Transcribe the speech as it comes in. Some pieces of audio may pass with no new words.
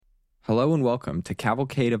Hello and welcome to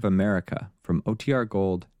Cavalcade of America from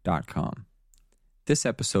OTRGold.com. This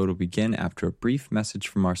episode will begin after a brief message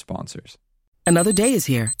from our sponsors. Another day is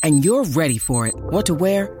here, and you're ready for it. What to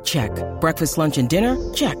wear? Check. Breakfast, lunch, and dinner?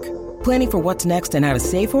 Check. Planning for what's next and how to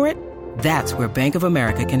save for it? That's where Bank of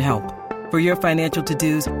America can help. For your financial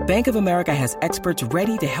to-dos, Bank of America has experts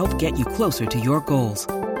ready to help get you closer to your goals.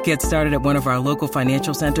 Get started at one of our local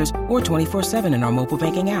financial centers or 24/7 in our mobile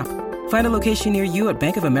banking app. Find a location near you at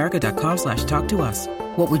bankofamerica.com/talktous.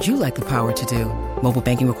 What would you like the power to do? Mobile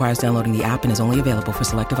banking requires downloading the app and is only available for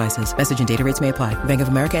select devices. Message and data rates may apply. Bank of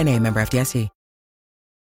America N.A., member FDIC.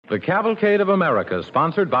 The Cavalcade of America,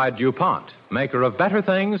 sponsored by DuPont, maker of better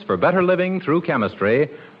things for better living through chemistry,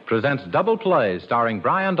 presents Double Play starring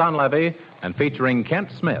Brian Donlevy and featuring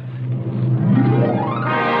Kent Smith.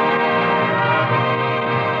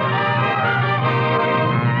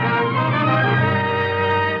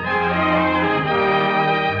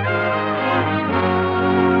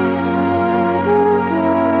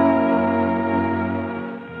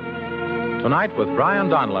 Tonight, with Brian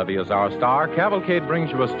Donlevy as our star, Cavalcade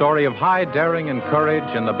brings you a story of high daring and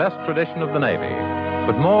courage in the best tradition of the Navy.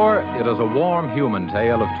 But more, it is a warm human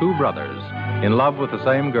tale of two brothers in love with the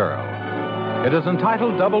same girl. It is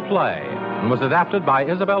entitled Double Play and was adapted by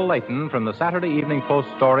Isabel Layton from the Saturday Evening Post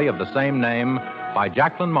story of the same name by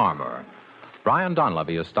Jacqueline Marmor. Brian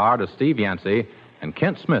Donlevy is starred as Steve Yancey, and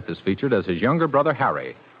Kent Smith is featured as his younger brother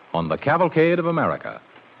Harry on the Cavalcade of America.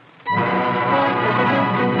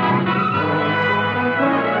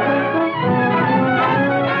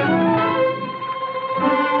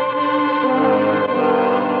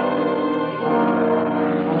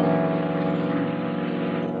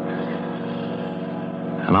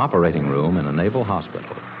 An operating room in a naval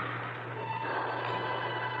hospital.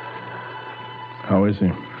 How is he?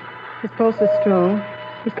 His pulse is strong.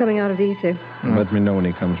 He's coming out of ether. Let me know when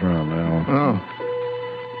he comes around now.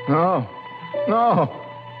 No. Oh.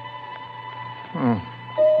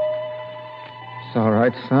 It's all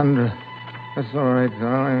right, Sandra. It's all right,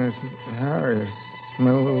 darling. It's Harry. It's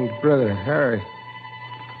my little brother, Harry.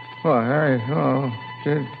 Oh, Harry. Oh,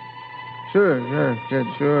 kid. Sure, kid,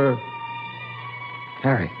 sure.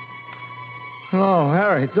 Harry. No,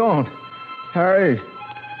 Harry, don't. Harry.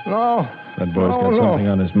 No. That boy's got something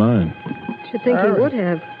on his mind. Should think Harry. he would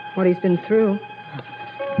have, what he's been through.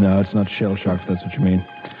 No, it's not shell shock, if that's what you mean.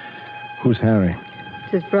 Who's Harry?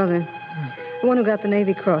 It's his brother. The one who got the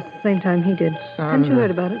Navy Cross the same time he did. Sandra. Haven't you heard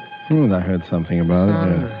about it? I heard something about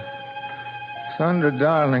it. Sandra,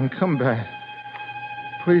 darling, come back.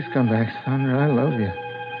 Please come back, Sandra. I love you.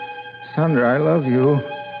 Sandra, I love you.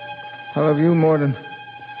 I love you more than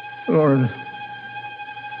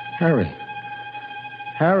Harry.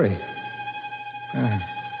 Harry.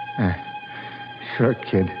 Sure,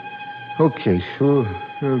 kid. Okay, sure.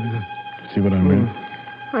 See what I mean?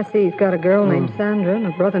 I see he's got a girl named Sandra and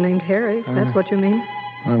a brother named Harry. That's what you mean?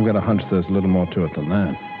 I've got a hunch there's a little more to it than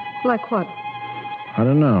that. Like what? I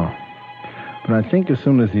don't know. But I think as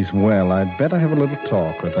soon as he's well, I'd better have a little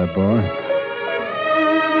talk with that boy.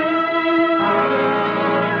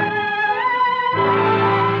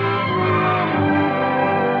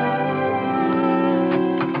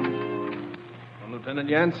 Lieutenant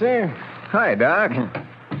Yancey. Hi, Doc.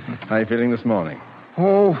 How are you feeling this morning?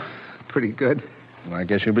 Oh, pretty good. Well, I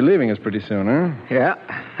guess you'll be leaving us pretty soon, huh? Yeah.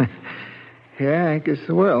 Yeah, I guess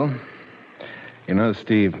I will. You know,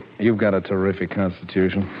 Steve, you've got a terrific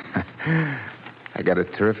constitution. I got a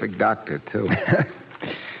terrific doctor, too.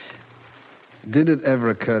 Did it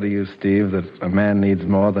ever occur to you, Steve, that a man needs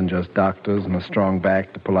more than just doctors and a strong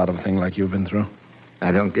back to pull out of a thing like you've been through?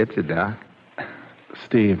 I don't get you, Doc.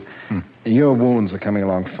 Steve, your wounds are coming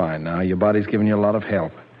along fine now. Your body's giving you a lot of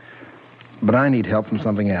help. But I need help from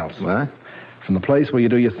something else. What? From the place where you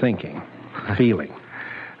do your thinking, feeling.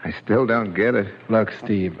 I still don't get it. Look,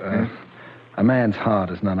 Steve, a man's heart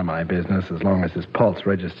is none of my business as long as his pulse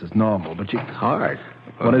registers normal, but you... Heart?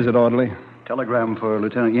 What is it, orderly? Telegram for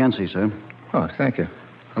Lieutenant Yancey, sir. Oh, thank you.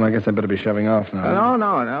 Well, I guess I better be shoving off now.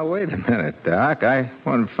 No, wait a minute, Doc. I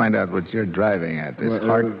want to find out what you're driving at. This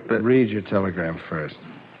heart... read your telegram first.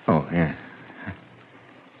 Oh, yeah.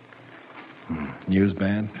 News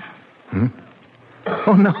band?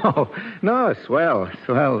 Oh, no, swell,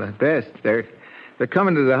 the best. They're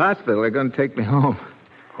coming to the hospital. They're going to take me home.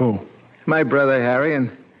 Who? My brother Harry and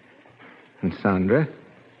Sandra.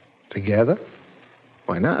 Together?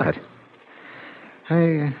 Why not?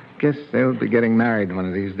 I guess they'll be getting married one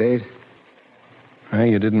of these days.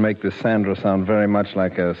 Hey, you didn't make this Sandra sound very much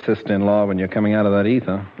like a sister-in-law when you're coming out of that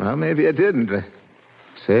ether. Well, maybe I didn't.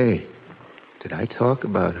 Say, did I talk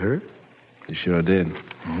about her? You sure did.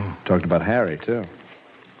 Oh. Talked about Harry, too.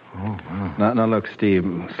 Oh, wow. Now, look, Steve,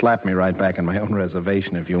 slap me right back on my own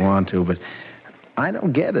reservation if you want to, but I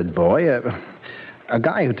don't get it, boy. A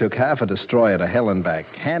guy who took half a destroyer to hell and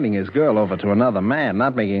back, handing his girl over to another man,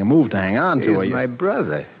 not making a move to hang on to her. He's my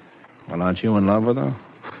brother. Well, aren't you in love with her?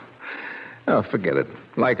 Oh, forget it.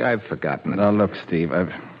 Like I've forgotten it. Now, look, Steve,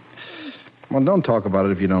 well, don't talk about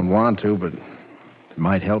it if you don't want to, but it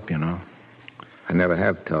might help, you know. I never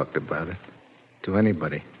have talked about it to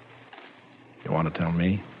anybody. You want to tell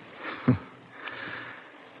me?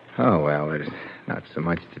 Oh, well, there's not so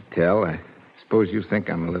much to tell. I suppose you think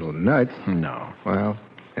I'm a little nuts. No. Well,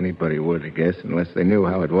 anybody would, I guess, unless they knew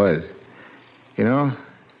how it was. You know,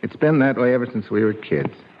 it's been that way ever since we were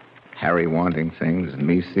kids. Harry wanting things and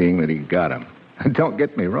me seeing that he got them. Don't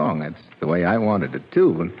get me wrong, that's the way I wanted it,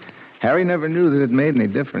 too. And Harry never knew that it made any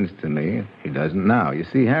difference to me. He doesn't now. You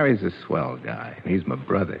see, Harry's a swell guy, and he's my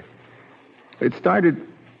brother. It started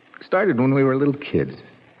when we were little kids.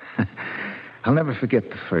 I'll never forget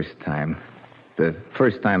the first time. The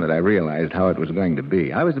first time that I realized how it was going to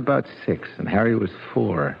be. I was about 6, and Harry was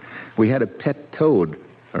 4. We had a pet toad,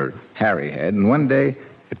 or Harry had, and one day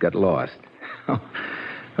it got lost.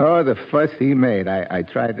 Oh, the fuss he made. I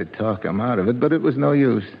tried to talk him out of it, but it was no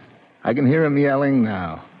use. I can hear him yelling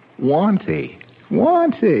now. Wanty.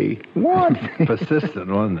 Wanty. Wanty. Persistent,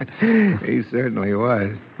 wasn't it? He certainly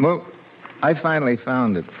was. Well, I finally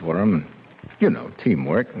found it for him. You know,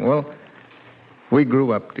 teamwork. Well, we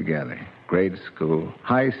grew up together. Grade school,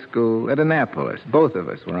 high school, at Annapolis. Both of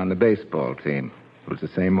us were on the baseball team. It was the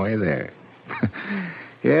same way there.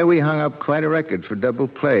 Yeah, we hung up quite a record for double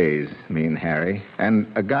plays, me and Harry, and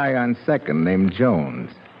a guy on second named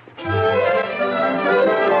Jones.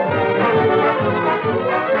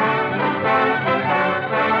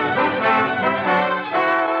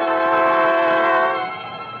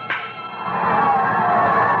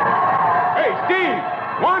 Hey, Steve!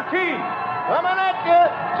 Wanty! Coming at you!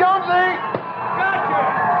 Jonesy! Gotcha!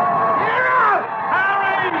 You're out!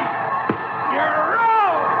 Harry! You're out!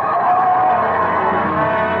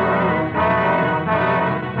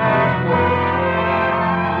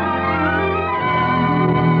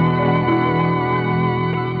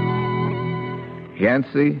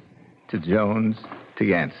 Yancey to Jones to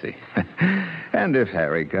Yancey. And if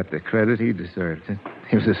Harry got the credit, he deserved it.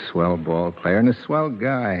 He was a swell ball player and a swell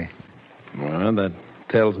guy. Well, that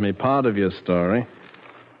tells me part of your story.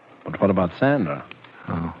 But what about Sandra?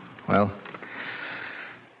 Oh, well,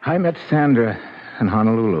 I met Sandra in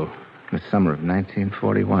Honolulu in the summer of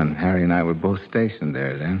 1941. Harry and I were both stationed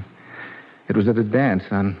there then. It was at a dance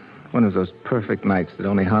on one of those perfect nights that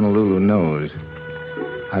only Honolulu knows.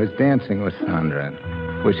 I was dancing with Sandra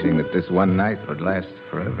and wishing that this one night would last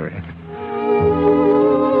forever.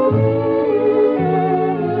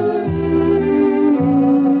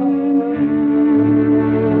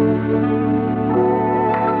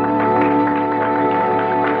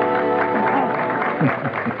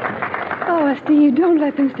 Oh, Steve, don't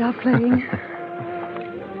let them stop playing.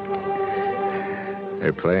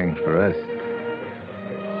 They're playing for us.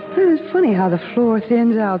 It's funny how the floor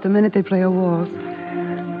thins out the minute they play a waltz.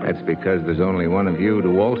 That's because there's only one of you to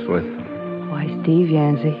waltz with. Why, Steve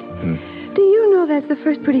Yancey, do you know that's the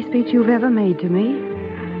first pretty speech you've ever made to me?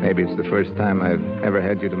 Maybe it's the first time I've ever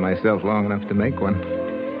had you to myself long enough to make one.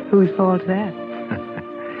 Whose fault's that?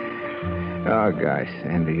 Oh, gosh,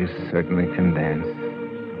 Sandy, you certainly can dance.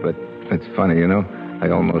 But it's funny, you know. I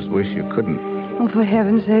almost wish you couldn't. Oh, for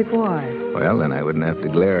heaven's sake, why? Well, then I wouldn't have to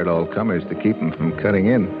glare at all comers to keep them from cutting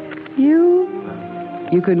in.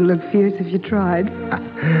 You couldn't look fierce if you tried.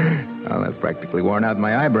 Well, I've practically worn out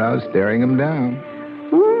my eyebrows staring them down.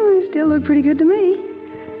 Oh, they still look pretty good to me.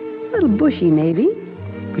 A little bushy, maybe,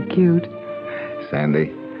 but cute.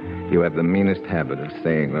 Sandy, you have the meanest habit of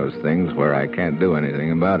saying those things where I can't do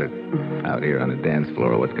anything about it. Out here on the dance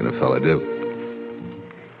floor, what can a fella do?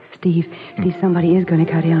 Steve, somebody is going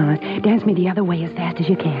to cut in on us. Dance me the other way as fast as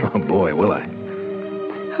you can. Oh, boy, will I.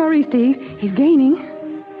 Hurry, Steve. He's gaining.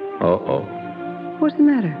 Uh-oh. What's the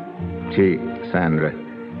matter? Gee, Sandra,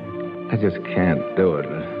 I just can't do it.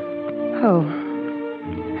 Oh.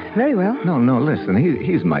 Very well. No, listen,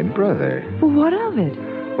 he's my brother. Well, what of it?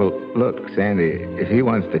 Well, look, Sandy, if he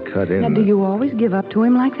wants to cut in... Now, do you always give up to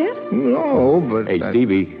him like that? No, but... Hey,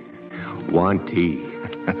 Stevie, want tea?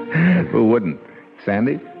 Who wouldn't?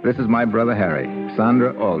 Sandy, this is my brother Harry,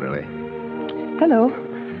 Sandra Alderley. Hello.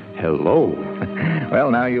 Hello.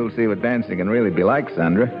 Well, now you'll see what dancing can really be like,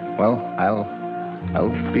 Sandra. Well, I'll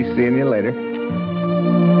be seeing you later.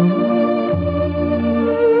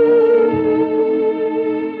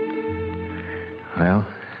 Well,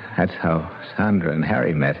 that's how Sandra and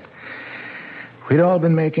Harry met. We'd all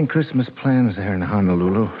been making Christmas plans there in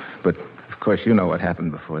Honolulu, but of course you know what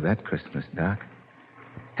happened before that Christmas, Doc.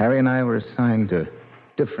 Harry and I were assigned to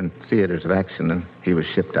different theaters of action, and he was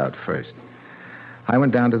shipped out first. I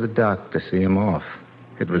went down to the dock to see him off.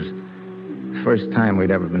 It was the first time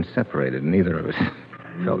we'd ever been separated, and neither of us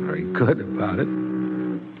felt very good about it.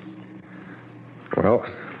 Well,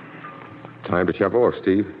 time to shove off,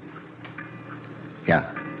 Steve.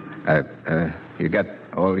 Yeah. You got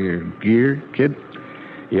all your gear, kid?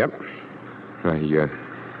 Yep.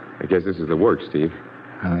 I guess this is the work, Steve.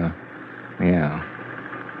 Yeah.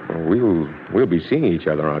 Well, we'll be seeing each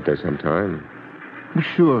other out there sometime.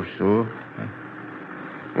 Sure.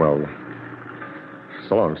 Well,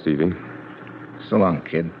 so long, Stevie. So long,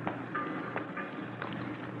 kid.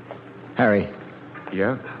 Harry.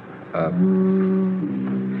 Yeah?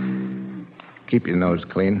 Keep your nose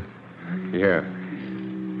clean. Yeah.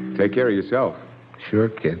 Take care of yourself. Sure,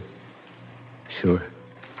 kid. Sure.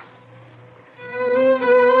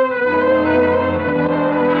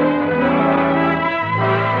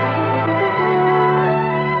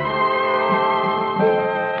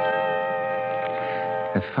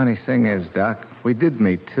 The funny thing is, Doc, we did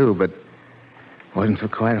meet, too, but wasn't for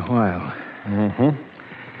quite a while. Mm-hmm.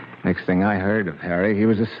 Next thing I heard of Harry, he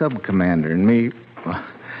was a sub-commander, and me, well,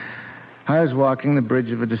 I was walking the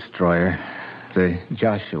bridge of a destroyer, the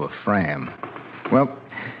Joshua Fram. Well,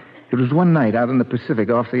 it was one night out in the Pacific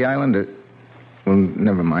off the island well,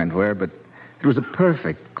 never mind where, but it was a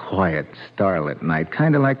perfect, quiet, starlit night,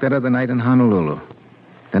 kind of like that other night in Honolulu.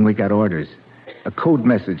 Then we got orders, a code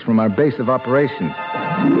message from our base of operations.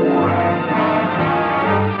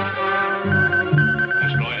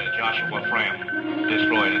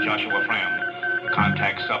 Destroy the Joshua Fram.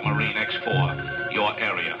 Contact submarine X4. Your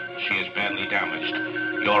area. She is badly damaged.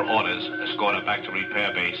 Your orders. Escort her back to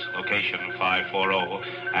repair base. Location 540.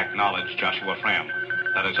 Acknowledge Joshua Fram.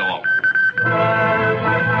 That is all.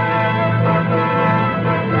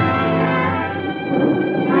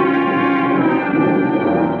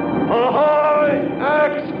 Ahoy,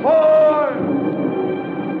 X4!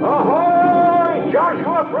 Ahoy,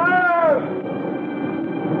 Joshua Fram!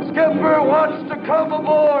 Skipper wants to come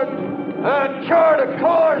aboard and chart a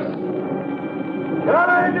course.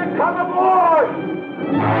 Time to come aboard!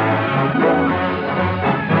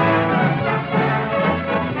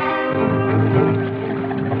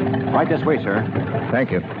 Right this way, sir.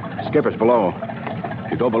 Thank you. Skipper's below.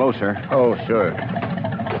 You go below, sir. Oh, sure.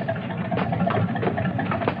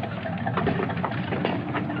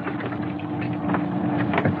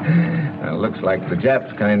 Looks like the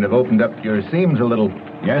Japs kind of opened up your seams a little.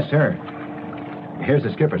 Yes, sir. Here's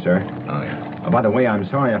the skipper, sir. Oh, yeah. By the way, I'm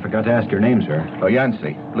sorry I forgot to ask your name, sir. Oh,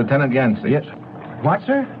 Yancey. Lieutenant Yancey. Yes. What,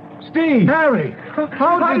 sir? Steve! Harry!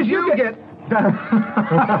 How did you get...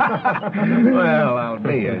 Well, I'll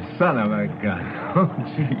be a son of a gun. Oh,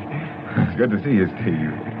 gee. It's good to see you,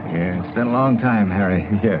 Steve. Yeah, it's been a long time, Harry.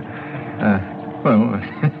 Yeah. Well,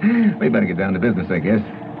 we better get down to business, I guess.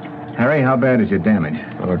 Harry, how bad is your damage?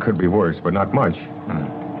 Well, it could be worse, but not much.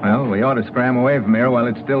 Well, we ought to scram away from here while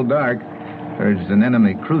it's still dark. There's an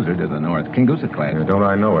enemy cruiser to the north, Kingusa class. Yeah, don't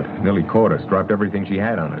I know it? Nearly caught us. Dropped everything she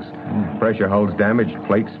had on us. Pressure hulls damaged,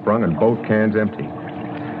 plates sprung, and both cans empty.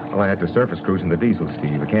 Well, I had to surface cruise in the diesel,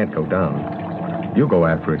 Steve. It can't go down. You go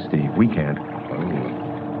after it, Steve. We can't.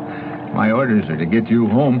 Oh. My orders are to get you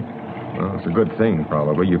home. Well, it's a good thing,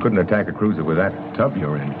 probably. You couldn't attack a cruiser with that tub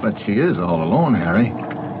you're in. But she is all alone, Harry.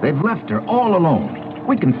 They've left her all alone.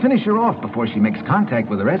 We can finish her off before she makes contact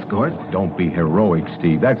with her escort. Don't be heroic,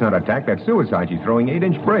 Steve. That's not attack. That's suicide. She's throwing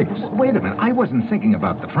 8-inch brakes. Wait a minute. I wasn't thinking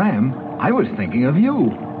about the Fram. I was thinking of you.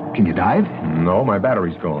 Can you dive? No, my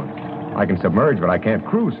battery's gone. I can submerge, but I can't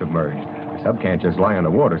cruise submerged. The sub can't just lie on the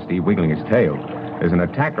water, Steve, wiggling his tail. There's an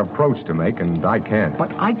attack approach to make, and I can't.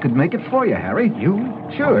 But I could make it for you, Harry. You?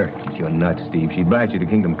 Sure. Oh, you're nuts, Steve. She'd blast you to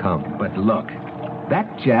kingdom come. But look,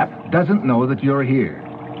 that chap doesn't know that you're here.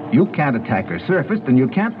 You can't attack her surfaced, and you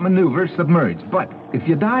can't maneuver submerged. But if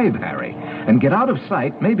you dive, Harry, and get out of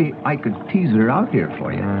sight, maybe I could tease her out here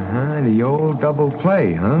for you. Uh-huh, the old double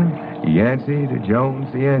play, huh? Yancey to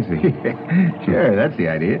Jones to Yancey. Sure, that's the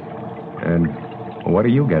idea. And what do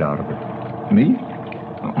you get out of it? Me?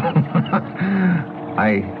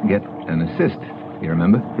 I get an assist, you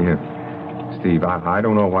remember? Yeah. Steve, I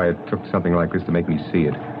don't know why it took something like this to make me see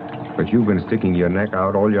it. But you've been sticking your neck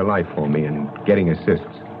out all your life for me and getting assists.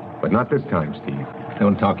 But not this time, Steve.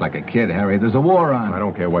 Don't talk like a kid, Harry. There's a war on. I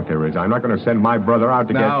don't care what there is. I'm not going to send my brother out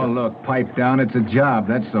to get... Now, look, pipe down. It's a job,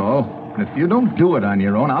 that's all. If you don't do it on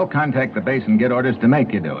your own, I'll contact the base and get orders to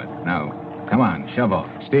make you do it. Now, come on, shove off.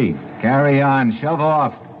 Steve. Carry on. Shove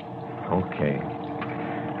off. Okay.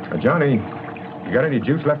 Johnny, You got any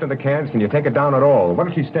juice left in the cans? Can you take it down at all?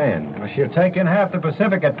 What'll she stand? Well, she'll take in half the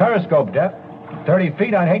Pacific at periscope depth. 30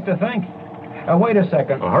 feet, I'd hate to think. Wait a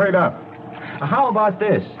second. Oh, hurry it up. How about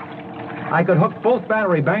this? I could hook both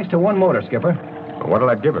battery banks to one motor, Skipper. Well, what'll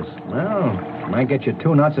that give us? Well, might get you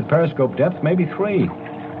 2 knots at periscope depth, maybe 3.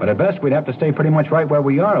 But at best, we'd have to stay pretty much right where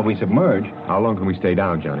we are if we submerge. How long can we stay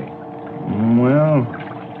down, Johnny? Well,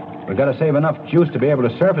 we've got to save enough juice to be able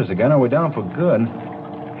to surface again, or we're down for good.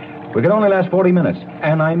 We could only last 40 minutes.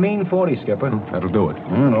 And I mean 40, Skipper. That'll do it.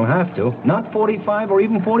 Don't have to. Not 45 or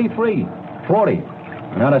even 43. 40.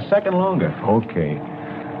 Not a second longer. Okay.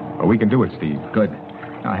 Well, we can do it, Steve. Good.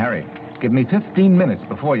 Now, Harry, give me 15 minutes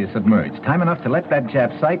before you submerge. Time enough to let that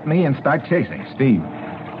Jap sight me and start chasing. Steve,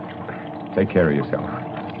 take care of yourself.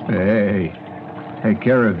 Hey, take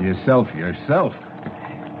care of yourself.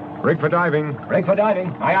 Rig for diving. Break for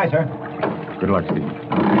diving. Aye, aye, sir. Good luck, Steve.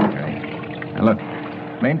 Okay. Now, look,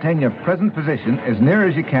 maintain your present position as near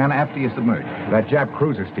as you can after you submerge. That Jap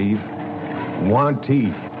cruiser, Steve. Want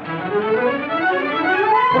teeth.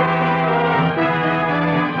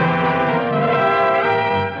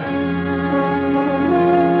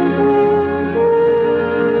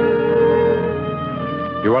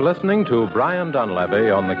 You are listening to Brian Dunleavy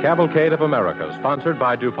on the Cavalcade of America, sponsored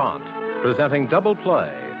by DuPont, presenting Double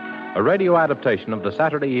Play, a radio adaptation of the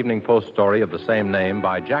Saturday Evening Post story of the same name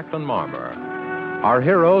by Jacqueline Marmer. Our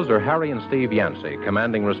heroes are Harry and Steve Yancey,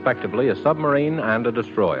 commanding respectively a submarine and a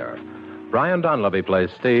destroyer. Brian Dunleavy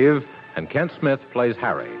plays Steve, and Kent Smith plays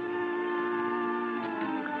Harry.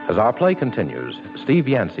 As our play continues, Steve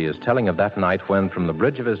Yancey is telling of that night when, from the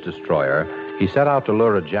bridge of his destroyer, he set out to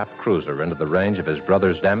lure a Jap cruiser into the range of his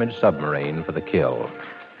brother's damaged submarine for the kill.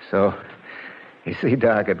 So, you see,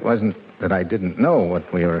 Doc, it wasn't that I didn't know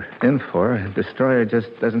what we were in for. A destroyer just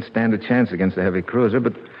doesn't stand a chance against a heavy cruiser,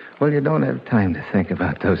 but, well, you don't have time to think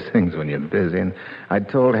about those things when you're busy. And I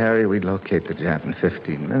told Harry we'd locate the Jap in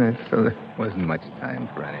 15 minutes, so there wasn't much time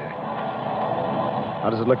for anything. How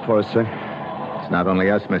does it look for us, sir? It's not only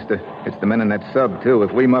us, mister. It's the men in that sub, too.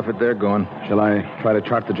 If we muff it, they're gone. Shall I try to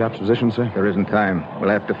chart the Jap's position, sir? There isn't time. We'll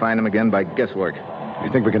have to find them again by guesswork. You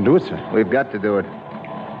think we can do it, sir? We've got to do it.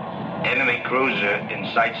 Enemy cruiser in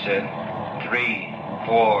sight, sir.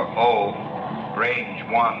 340. Range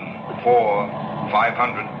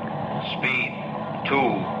 14,500. Speed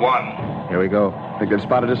 21. Here we go. Think they've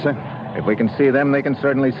spotted us, sir? If we can see them, they can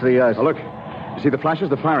certainly see us. Now, look. You see the flashes?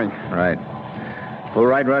 They're firing. Right. Full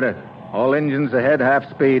right rudder. All engines ahead, half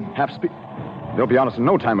speed. Half speed? They'll be on us in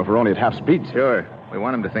no time if we're only at half speed. Sure. We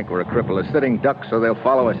want them to think we're a cripple, a sitting duck, so they'll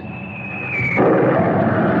follow us.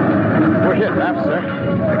 We're hit, half, sir.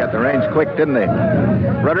 They got the range quick, didn't they?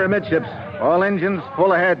 Rudder amidships. All engines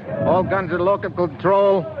full ahead. All guns at local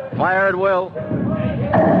control. Fire at will.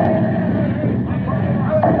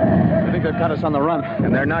 I think they've got us on the run.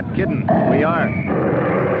 And they're not kidding. We are.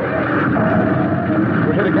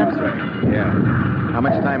 We're hit again, sir. Yeah. How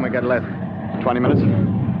much time we got left? 20 minutes.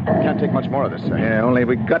 Can't take much more of this, sir. Yeah, only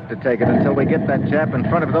we got to take it until we get that Jap in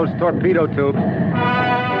front of those torpedo tubes.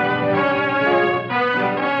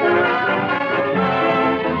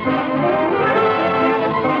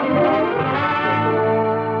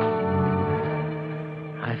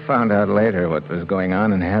 I found out later what was going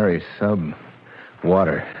on in Harry's sub.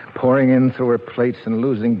 Water pouring in through her plates and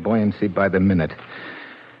losing buoyancy by the minute.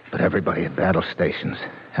 But everybody at battle stations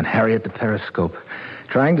and Harry at the periscope,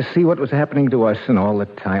 trying to see what was happening to us, and all the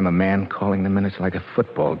time a man calling the minutes like a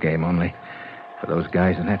football game, only for those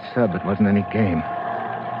guys in that sub, it wasn't any game.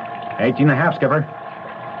 18 and a half, Skipper.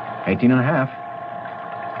 18 and a half.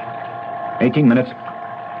 18 minutes.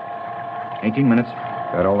 18 minutes.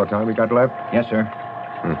 That all the time we got left? Yes, sir.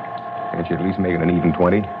 Can't you at least make it an even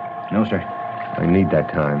 20? No, sir. I need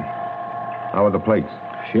that time. How are the plates?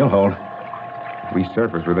 She'll hold. If we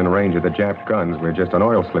surface within range of the Jap guns, we're just an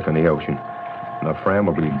oil slick in the ocean. And the Fram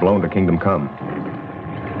will be blown to kingdom come.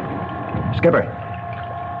 Skipper,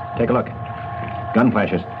 take a look. Gun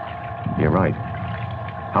flashes. You're right.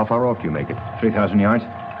 How far off do you make it? 3,000 yards.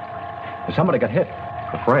 Somebody got hit.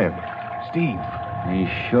 The Fram. Steve. He's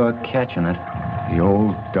sure catching it. The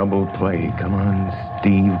old double play. Come on,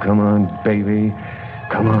 Steve. Come on, baby.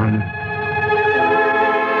 Come on.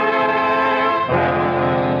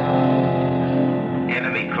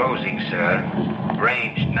 Enemy closing, sir.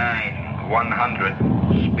 Range 9,100.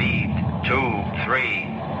 Speed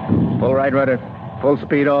 23. Full right rudder. Full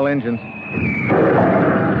speed, all engines.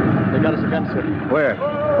 They got us again, sir. Where?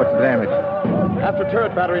 What's the damage? After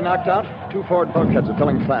turret battery knocked out, 2 forward bulkheads are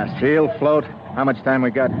filling fast. Shield, float. How much time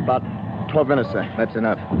we got? About 12 minutes, sir. That's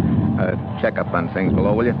enough. Check up on things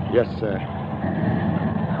below, will you? Yes, sir.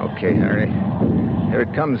 Okay, Harry. Here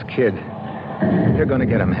it comes, kid. You're going to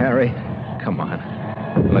get him, Harry. Come on.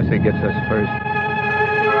 Unless he gets us first.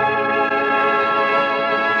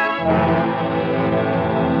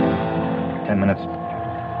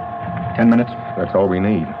 Ten minutes. That's all we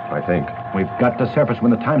need, I think. We've got to surface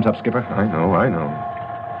when the time's up, Skipper. I know.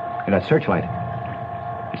 Hey, that searchlight.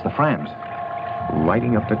 It's the Franz.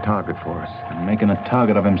 Lighting up the target for us. And making a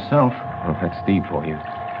target of himself. Oh, that's Steve for you.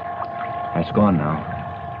 That's gone now.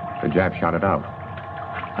 The Jap shot it out.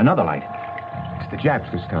 Another light. It's the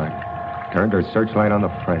Japs this time. Turned her searchlight on the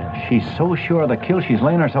Franz. She's so sure of the kill, she's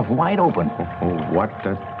laying herself wide open. Oh, what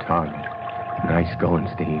a target. Nice going,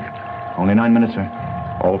 Steve. Only 9 minutes, sir.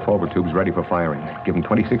 All forward tubes ready for firing. Give them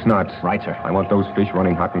 26 knots. Right, sir. I want those fish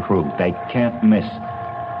running hot and crude. They can't miss.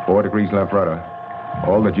 4 degrees left rudder.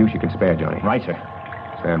 All the juice you can spare, Johnny. Right, sir.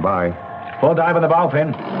 Stand by. Full dive on the bow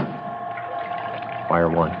pin. Fire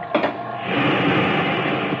 1.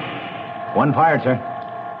 1 fired, sir.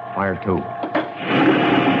 Fire 2.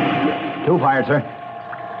 2 fired, sir.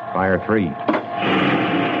 Fire 3.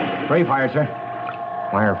 3 fired, sir.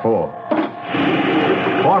 Fire 4.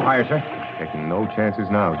 4 fired, sir. Taking no chances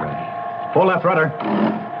now, Johnny. Full left rudder.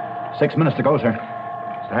 6 minutes to go, sir.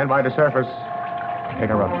 Stand by to surface. Take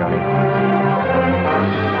her up, Johnny.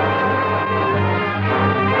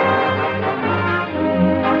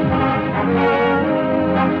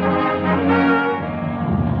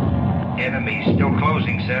 Enemy still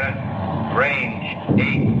closing, sir. Range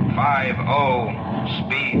 850.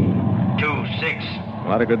 Speed 26. A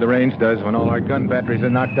lot of good the range does when all our gun batteries are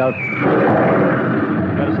knocked out.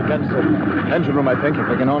 Got us against the engine room, I think, if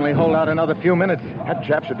we can only hold out another few minutes. That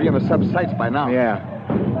Jap should be in the sub sights by now. Yeah.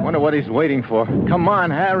 Wonder what he's waiting for. Come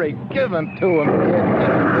on, Harry. Give him to him, kid.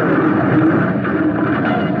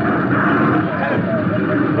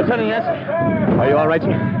 Lieutenant Yancey, are you all right,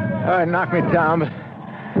 sir? Knock me down, but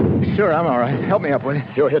sure, I'm all right. Help me up, will you?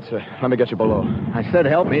 You're hit, sir. Let me get you below. I said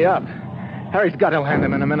help me up. Harry's got to land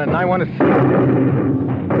him in a minute, and I want to see.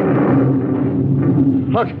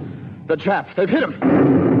 Look, the Jap. They've hit him.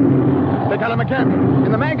 They got him again.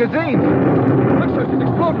 In the magazine. Look, sir, she's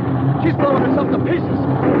exploding. She's blowing herself to pieces.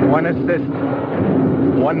 1 assist.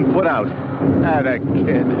 1 put out. Atta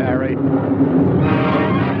kid, Harry.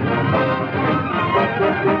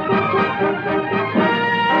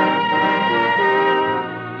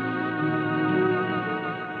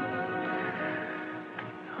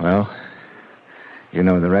 Well, you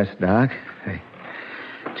know the rest, Doc. The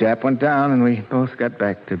Jap went down, and we both got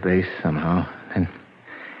back to base somehow. And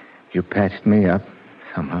you patched me up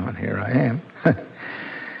somehow, and here I am.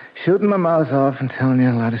 Shooting my mouth off and telling you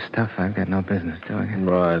a lot of stuff I've got no business doing.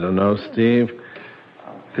 Well, I don't know, Steve.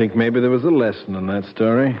 Think maybe there was a lesson in that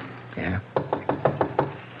story. Yeah.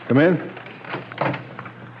 Come in.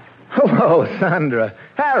 Hello, Sandra.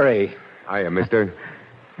 Harry. Hiya, mister.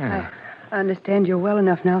 I understand you're well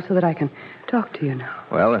enough now so that I can talk to you now.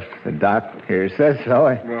 Well, if the doc here says so,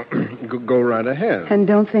 Well, go right ahead. And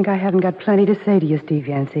don't think I haven't got plenty to say to you, Steve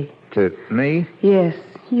Yancey. To me? Yes,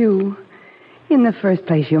 you. In the first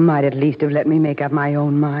place, you might at least have let me make up my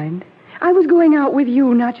own mind. I was going out with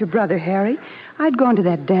you, not your brother, Harry. I'd gone to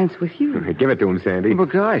that dance with you. Give it to him, Sandy. Well,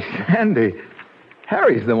 gosh, Sandy.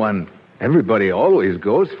 Harry's the one everybody always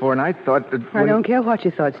goes for, and I thought that... I don't care what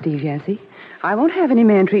you thought, Steve Yancey. I won't have any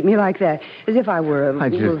man treat me like that, as if I were a... I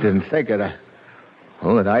just didn't think that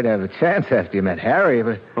I'd have a chance after you met Harry,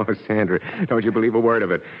 but... Oh, Sandra, don't you believe a word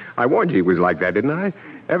of it. I warned you he was like that, didn't I?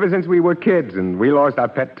 Ever since we were kids and we lost our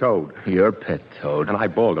pet toad. Your pet toad? And I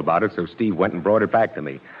bawled about it, so Steve went and brought it back to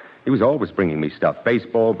me. He was always bringing me stuff.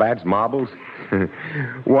 Baseball bats, marbles.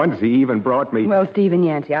 Once he even brought me... Well, Stephen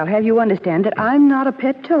Yancey, I'll have you understand that I'm not a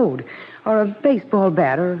pet toad or a baseball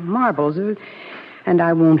bat or marbles and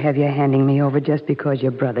I won't have you handing me over just because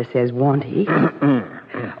your brother says won't he.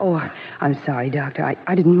 Oh, I'm sorry, Doctor.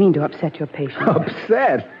 I didn't mean to upset your patient.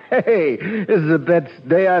 Upset? Hey, this is the best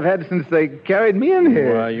day I've had since they carried me in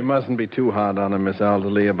here. Well, you mustn't be too hard on him, Miss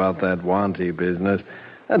Alderley, about that Wanty business.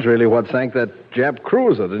 That's really what sank that Jap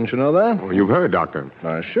cruiser, didn't you know that? Well, you've heard, Doctor.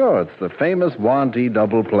 Sure, it's the famous Wanty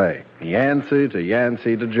double play. Yancey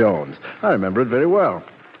to Jones. I remember it very well.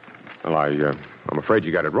 Well, I'm afraid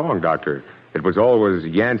you got it wrong, Doctor. It was always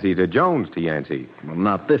Yancey to Jones to Yancey. Well,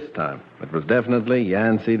 not this time. It was definitely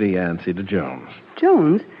Yancey to Jones.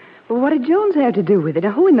 Jones? Well, what did Jones have to do with it?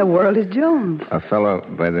 Now, who in the world is Jones? A fellow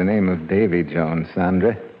by the name of Davy Jones,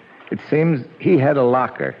 Sandra. It seems he had a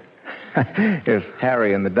locker. If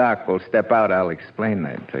Harry and the doc will step out, I'll explain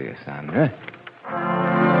that to you, Sandra.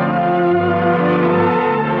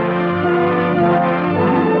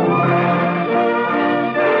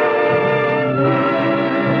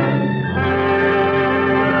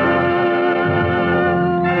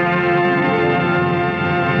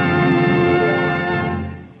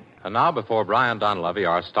 And now, before Brian Donlevy,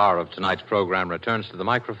 our star of tonight's program, returns to the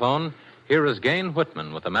microphone, here is Gain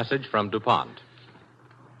Whitman with a message from DuPont.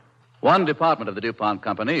 One department of the DuPont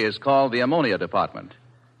Company is called the Ammonia Department.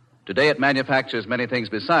 Today it manufactures many things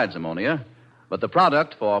besides ammonia, but the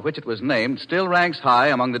product for which it was named still ranks high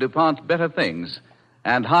among the DuPont better things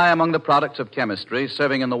and high among the products of chemistry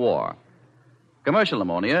serving in the war. Commercial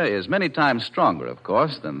ammonia is many times stronger, of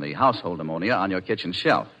course, than the household ammonia on your kitchen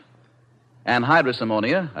shelf. Anhydrous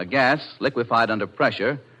ammonia, a gas liquefied under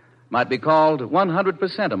pressure, might be called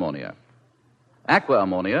 100% ammonia. Aqua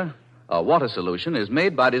ammonia, a water solution, is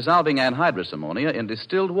made by dissolving anhydrous ammonia in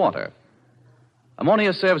distilled water.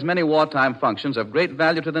 Ammonia serves many wartime functions of great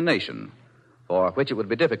value to the nation, for which it would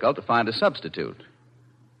be difficult to find a substitute.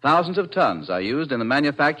 Thousands of tons are used in the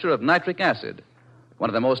manufacture of nitric acid, one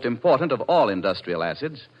of the most important of all industrial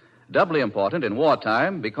acids, doubly important in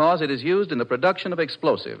wartime because it is used in the production of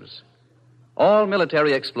explosives. All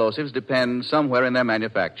military explosives depend somewhere in their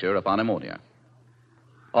manufacture upon ammonia.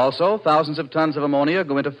 Also, thousands of tons of ammonia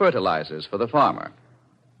go into fertilizers for the farmer.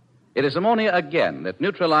 It is ammonia again that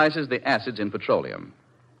neutralizes the acids in petroleum.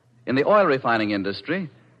 In the oil refining industry,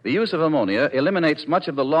 the use of ammonia eliminates much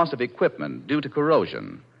of the loss of equipment due to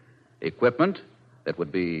corrosion. Equipment that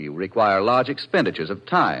would require large expenditures of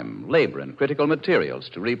time, labor, and critical materials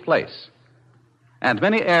to replace. And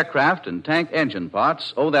many aircraft and tank engine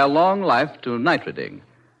parts owe their long life to nitriding,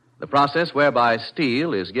 the process whereby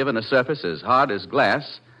steel is given a surface as hard as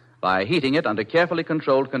glass by heating it under carefully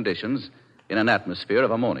controlled conditions in an atmosphere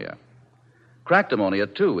of ammonia. Cracked ammonia,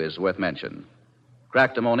 too, is worth mention.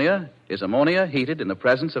 Cracked ammonia is ammonia heated in the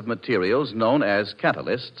presence of materials known as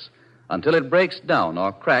catalysts until it breaks down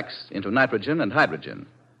or cracks into nitrogen and hydrogen.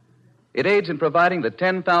 It aids in providing the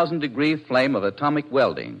 10,000-degree flame of atomic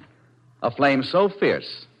welding, a flame so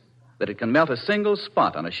fierce that it can melt a single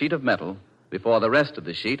spot on a sheet of metal before the rest of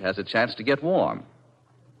the sheet has a chance to get warm.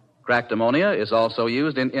 Cracked ammonia is also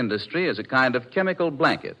used in industry as a kind of chemical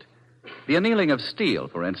blanket. The annealing of steel,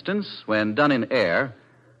 for instance, when done in air,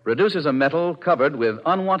 produces a metal covered with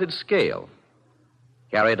unwanted scale.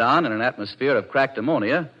 Carried on in an atmosphere of cracked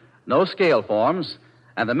ammonia, no scale forms,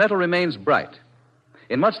 and the metal remains bright.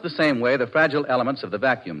 In much the same way, the fragile elements of the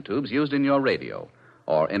vacuum tubes used in your radio,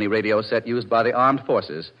 or any radio set used by the armed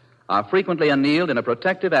forces, are frequently annealed in a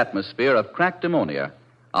protective atmosphere of cracked ammonia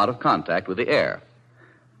out of contact with the air.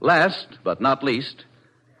 Last, but not least,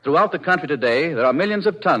 throughout the country today, there are millions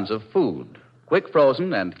of tons of food, quick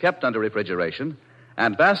frozen and kept under refrigeration,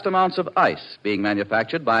 and vast amounts of ice being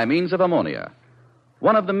manufactured by means of ammonia,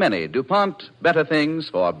 one of the many DuPont better things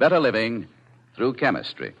for better living through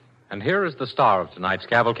chemistry. And here is the star of tonight's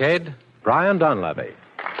cavalcade, Brian Donlevy.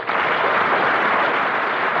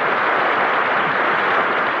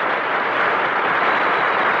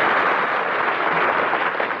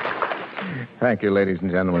 Thank you, ladies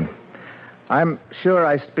and gentlemen. I'm sure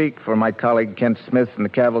I speak for my colleague Kent Smith and the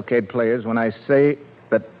cavalcade players when I say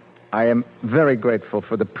that I am very grateful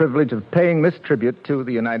for the privilege of paying this tribute to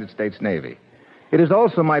the United States Navy. It is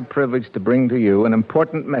also my privilege to bring to you an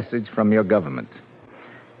important message from your government.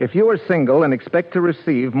 If you are single and expect to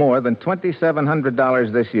receive more than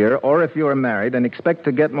 $2,700 this year, or if you are married and expect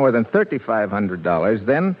to get more than $3,500,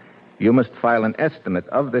 then you must file an estimate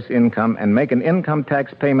of this income and make an income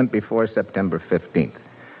tax payment before September 15th.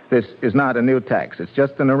 This is not a new tax. It's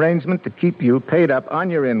just an arrangement to keep you paid up on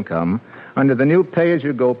your income under the new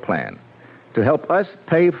pay-as-you-go plan, to help us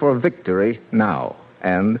pay for victory now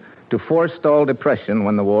and to forestall depression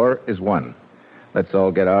when the war is won. Let's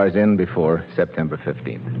all get ours in before September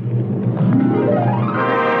 15th.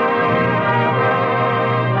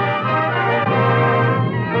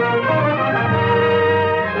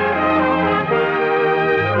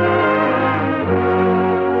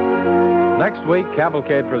 Next week,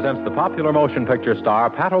 Cavalcade presents the popular motion picture star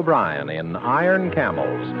Pat O'Brien in Iron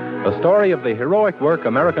Camels, a story of the heroic work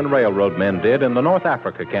American railroad men did in the North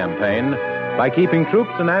Africa campaign by keeping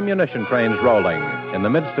troops and ammunition trains rolling in the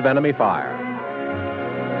midst of enemy fire.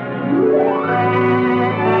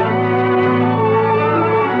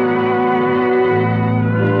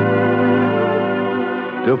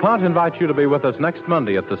 DuPont invites you to be with us next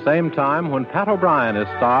Monday at the same time when Pat O'Brien is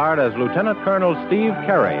starred as Lieutenant Colonel Steve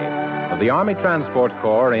Carey of the Army Transport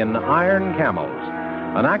Corps in Iron Camels,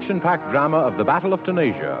 an action-packed drama of the Battle of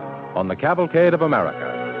Tunisia on the Cavalcade of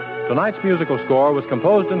America. Tonight's musical score was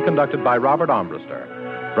composed and conducted by Robert Armbruster.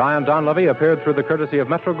 Brian Donlevy appeared through the courtesy of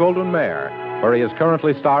Metro-Goldwyn-Mayer, where he is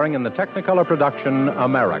currently starring in the Technicolor production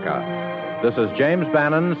America. This is James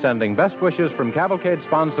Bannon sending best wishes from Cavalcade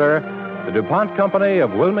sponsor, the DuPont Company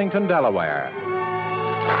of Wilmington, Delaware.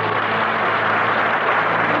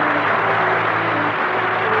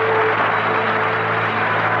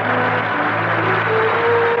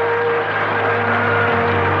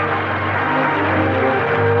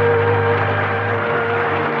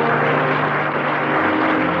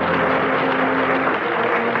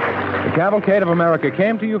 The Cavalcade of America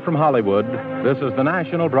came to you from Hollywood. This is the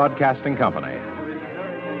National Broadcasting Company.